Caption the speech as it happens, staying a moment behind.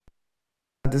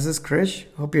This is Krish.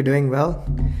 Hope you're doing well.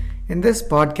 In this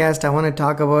podcast, I want to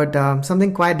talk about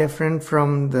something quite different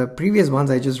from the previous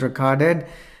ones I just recorded.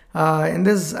 In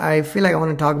this, I feel like I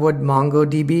want to talk about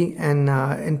MongoDB and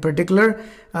in particular,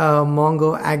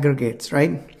 Mongo aggregates,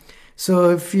 right?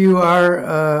 So if you are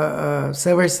a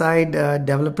server-side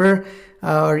developer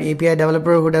or API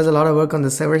developer who does a lot of work on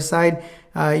the server side,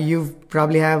 you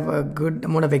probably have a good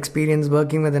amount of experience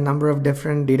working with a number of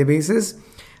different databases.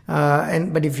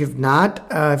 But if you've not,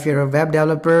 if you're a web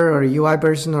developer or a UI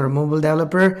person or a mobile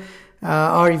developer,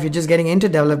 or if you're just getting into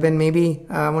development, maybe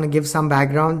I want to give some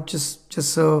background just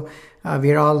so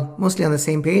we're all mostly on the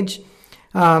same page.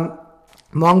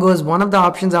 Mongo is one of the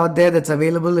options out there that's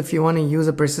available if you want to use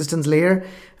a persistence layer,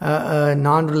 a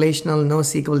non-relational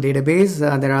NoSQL database.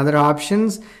 There are other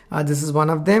options. This is one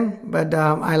of them, but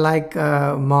I like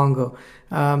Mongo.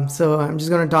 So I'm just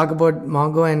going to talk about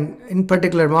Mongo, and in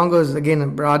particular, Mongo is again a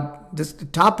broad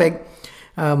topic.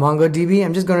 MongoDB.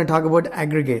 I'm just going to talk about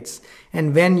aggregates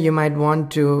and when you might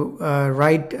want to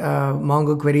write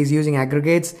Mongo queries using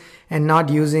aggregates and not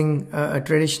using a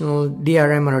traditional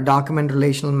DRM or a document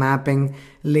relational mapping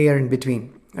layer in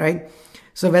between, right?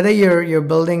 So whether you're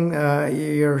building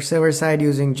your server side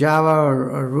using Java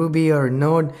or Ruby or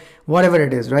Node, whatever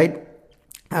it is, right?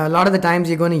 A lot of the times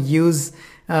you're going to use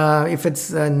if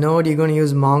it's Node, you're going to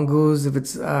use Mongoose.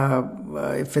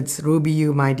 If it's Ruby,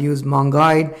 you might use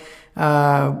Mongoid.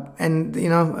 And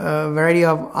a variety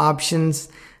of options.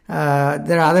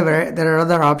 There are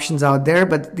other options out there,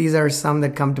 but these are some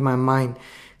that come to my mind.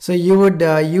 So you would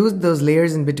use those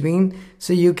layers in between,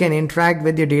 so you can interact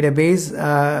with your database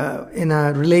in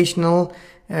a relational,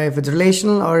 if it's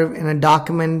relational, or in a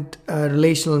document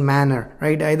relational manner,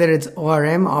 right? Either it's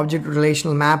ORM, object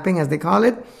relational mapping, as they call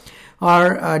it,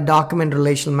 or document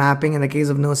relational mapping in the case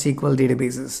of NoSQL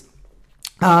databases.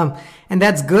 And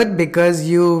that's good because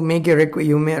you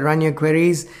run your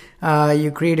queries,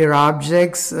 you create your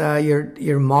objects,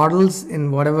 your models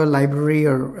in whatever library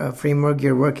or framework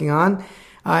you're working on,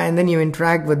 and then you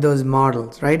interact with those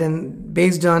models, right? And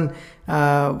based on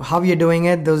how you're doing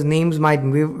it, those names might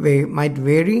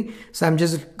vary. So I'm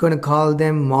just going to call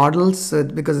them models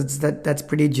because that's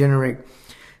pretty generic.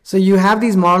 So you have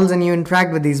these models and you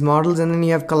interact with these models, and then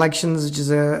you have collections, which is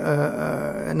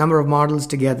a number of models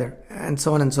together, and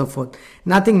so on and so forth.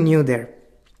 Nothing new there,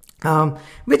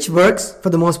 which works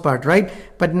for the most part, right?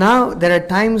 But now there are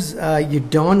times you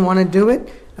don't want to do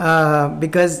it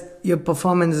because your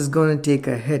performance is going to take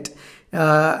a hit.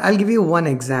 I'll give you one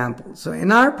example. So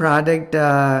in our product,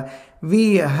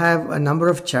 we have a number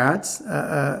of charts,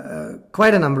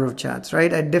 quite a number of charts,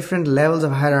 right? At different levels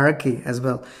of hierarchy as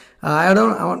well.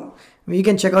 You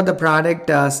can check out the product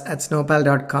at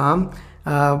snowpal.com,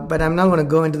 but I'm not going to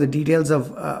go into the details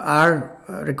of our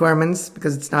requirements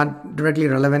because it's not directly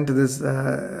relevant to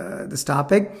this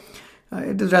topic.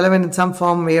 It is relevant in some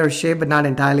form, way, or shape, but not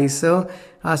entirely so.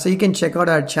 So you can check out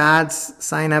our charts,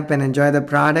 sign up, and enjoy the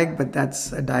product, but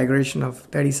that's a digression of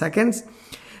 30 seconds.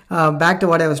 Back to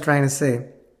what I was trying to say.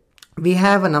 We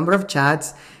have a number of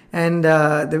charts, and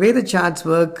the way the charts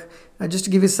work, just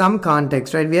to give you some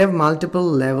context, right? We have multiple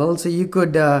levels, so you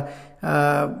could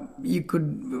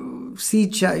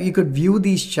view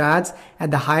these charts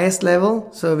at the highest level.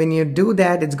 So when you do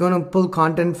that, it's going to pull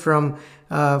content from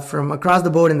across the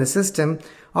board in the system,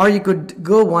 or you could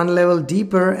go one level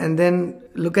deeper and then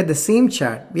look at the same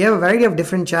chart. We have a variety of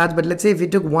different charts, but let's say if you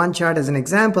took one chart as an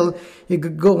example, you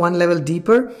could go one level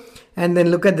deeper and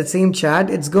then look at the same chart.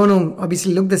 It's going to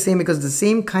obviously look the same because it's the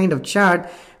same kind of chart,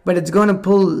 but it's going to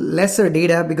pull lesser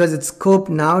data because it's scoped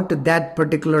now to that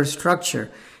particular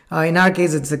structure. In our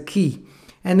case, it's a key.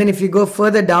 And then if you go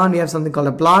further down, we have something called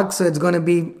a block, so it's going to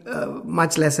be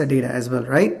much lesser data as well,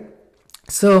 right?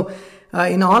 So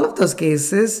in all of those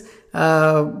cases,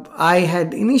 I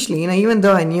had initially, even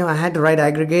though I knew I had to write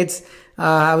aggregates,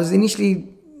 I was initially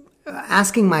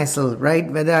asking myself, right,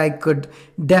 whether I could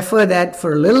defer that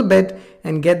for a little bit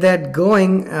and get that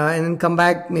going and then come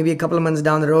back maybe a couple of months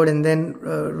down the road and then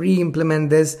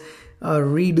re-implement this,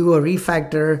 redo or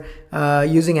refactor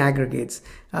using aggregates.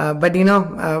 But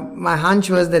my hunch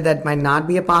was that might not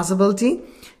be a possibility.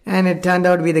 And it turned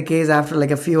out to be the case after like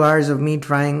a few hours of me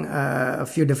trying a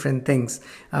few different things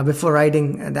before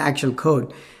writing the actual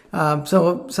code.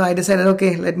 So I decided,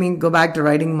 okay, let me go back to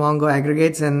writing Mongo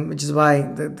aggregates, and which is why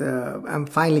I'm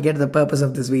finally getting to the purpose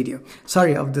of this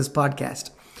of this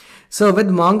podcast. So with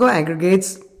Mongo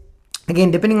aggregates,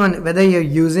 again, depending on whether you're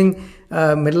using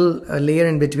middle layer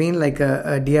in between, like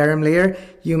a DRM layer,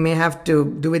 you may have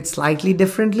to do it slightly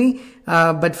differently.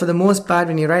 But for the most part,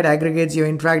 when you write aggregates, you're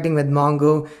interacting with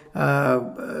Mongo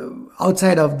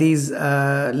outside of these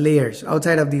layers,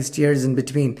 outside of these tiers in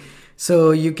between.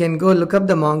 So you can go look up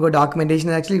the Mongo documentation.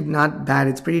 It's actually not bad.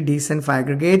 It's pretty decent for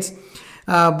aggregates.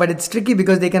 But it's tricky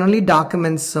because they can only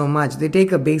document so much. They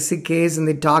take a basic case and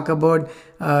they talk about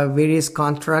various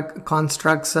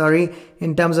constructs,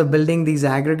 in terms of building these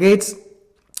aggregates.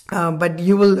 But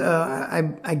you will,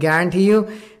 I guarantee you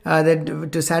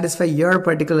that to satisfy your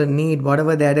particular need,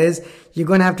 whatever that is, you're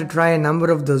going to have to try a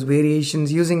number of those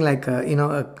variations using like a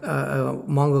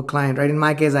Mongo client, right? In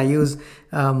my case, I use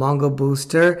Mongo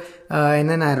Booster, and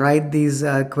then I write these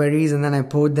queries and then I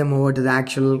port them over to the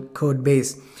actual code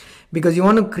base. Because you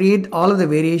want to create all of the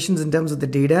variations in terms of the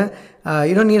data.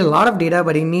 You don't need a lot of data,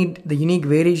 but you need the unique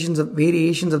variations of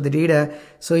the data.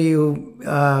 So you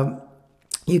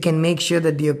can make sure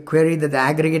that your query, that the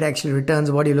aggregate actually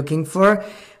returns what you're looking for.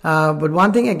 But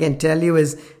one thing I can tell you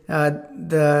is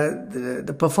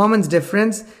the performance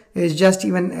difference is just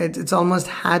it's almost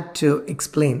hard to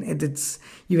explain.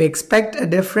 You expect a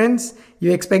difference.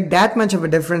 You expect that much of a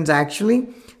difference actually.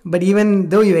 But even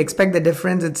though you expect the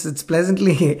difference, it's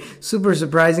pleasantly super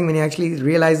surprising when you actually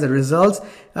realize the results.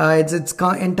 It's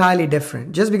entirely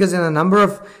different. Just because in a number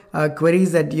of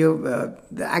queries that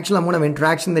the actual amount of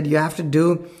interaction that you have to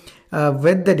do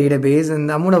with the database and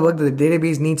the amount of work that the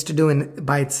database needs to do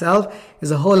by itself is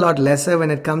a whole lot lesser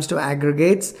when it comes to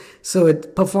aggregates. So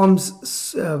it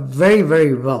performs very,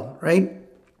 very well, right?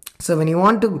 So when you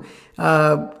want to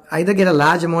either get a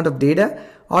large amount of data,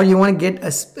 or you want to get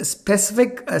a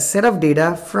specific set of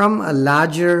data from a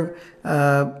larger,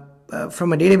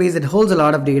 from a database that holds a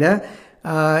lot of data,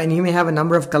 and you may have a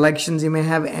number of collections, you may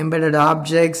have embedded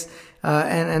objects,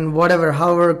 and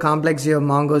however complex your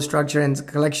Mongo structure and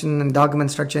collection and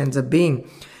document structure ends up being.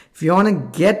 If you want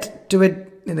to get to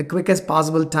it in the quickest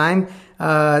possible time,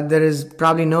 there is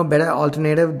probably no better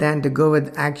alternative than to go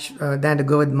with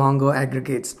Mongo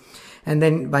aggregates. And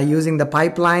then by using the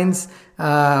pipelines,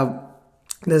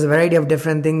 there's a variety of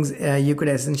different things you could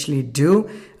essentially do,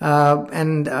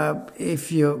 and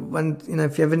if you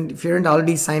haven't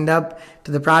already signed up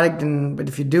to the product, but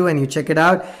if you do and you check it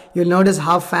out, you'll notice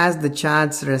how fast the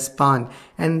charts respond.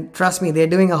 And trust me, they're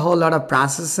doing a whole lot of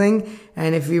processing.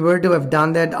 And if we were to have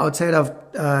done that outside of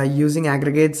using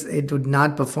aggregates, it would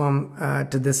not perform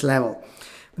to this level.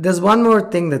 But there's one more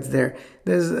thing that's there.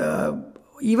 There's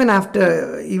even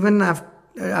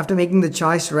after making the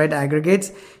choice to write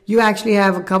aggregates, you actually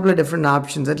have a couple of different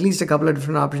options, at least a couple of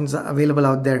different options available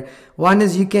out there. One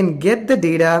is you can get the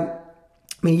data.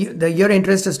 Your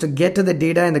interest is to get to the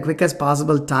data in the quickest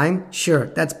possible time. Sure,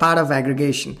 that's part of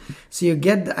aggregation. So you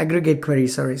get the aggregate query,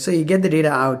 so you get the data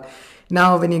out.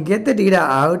 Now, when you get the data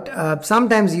out,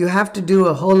 sometimes you have to do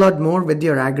a whole lot more with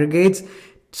your aggregates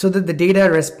so that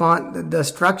the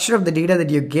structure of the data that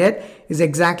you get is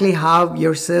exactly how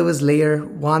your service layer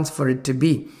wants for it to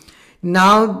be.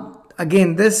 Now,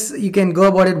 again, this, you can go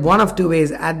about it one of two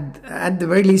ways. At the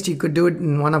very least, you could do it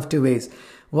in one of two ways.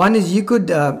 One is you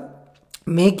could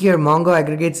make your Mongo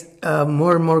aggregates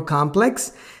more and more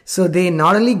complex. So they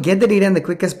not only get the data in the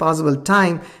quickest possible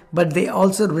time, but they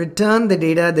also return the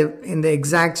data in the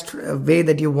exact way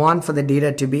that you want for the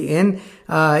data to be in,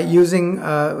 using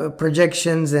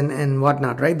projections and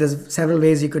whatnot, right? There's several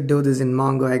ways you could do this in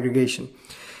Mongo aggregation.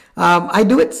 I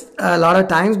do it a lot of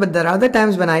times, but there are other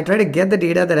times when I try to get the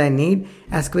data that I need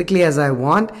as quickly as I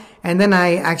want, and then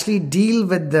I actually deal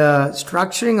with the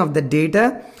structuring of the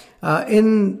data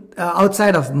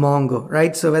outside of Mongo,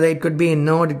 right? So whether it could be in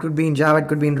Node, it could be in Java, it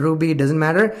could be in Ruby, it doesn't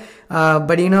matter.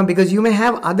 But because you may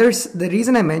have others, the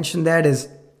reason I mentioned that is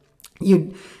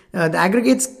the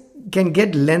aggregates can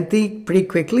get lengthy pretty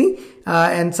quickly,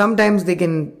 and sometimes they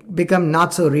can become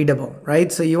not so readable,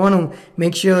 right? So you want to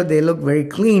make sure they look very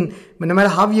clean, but no matter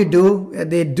how you do,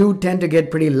 they do tend to get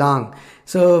pretty long.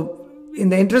 So in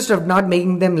the interest of not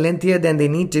making them lengthier than they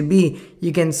need to be,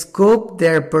 you can scope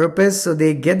their purpose so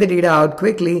they get the data out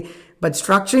quickly, but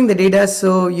structuring the data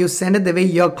so you send it the way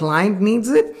your client needs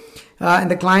it.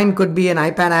 And the client could be an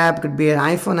iPad app, could be an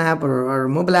iPhone app, or a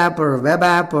mobile app, or a web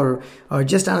app, or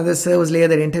just another service layer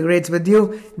that integrates with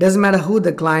you. Doesn't matter who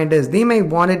the client is. They may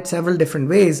want it several different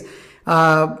ways.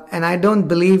 And I don't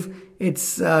believe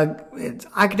it's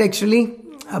architecturally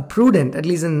prudent, at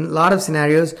least in a lot of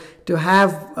scenarios, to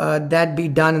have that be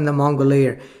done in the Mongo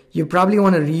layer. you probably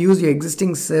want to reuse your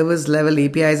existing service level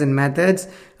APIs and methods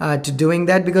to doing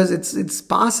that, because it's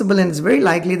possible and it's very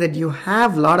likely that you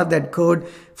have a lot of that code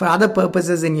for other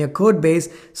purposes in your code base.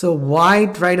 So why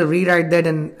try to rewrite that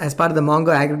as part of the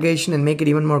Mongo aggregation and make it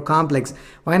even more complex?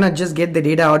 Why not just get the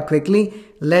data out quickly,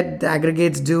 let the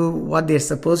aggregates do what they're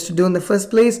supposed to do in the first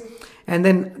place, and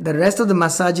then the rest of the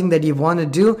massaging that you want to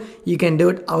do, you can do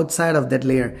it outside of that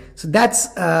layer. So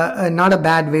that's not a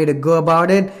bad way to go about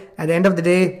it. At the end of the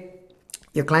day,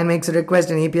 your client makes a request,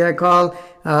 an API call,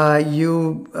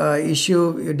 you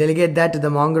delegate that to the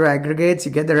Mongo aggregates,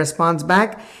 you get the response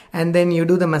back, and then you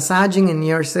do the massaging in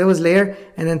your service layer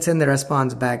and then send the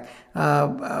response back.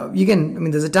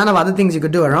 There's a ton of other things you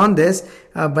could do around this,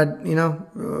 but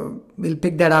we'll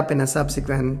pick that up in a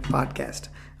subsequent podcast.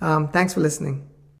 Thanks for listening.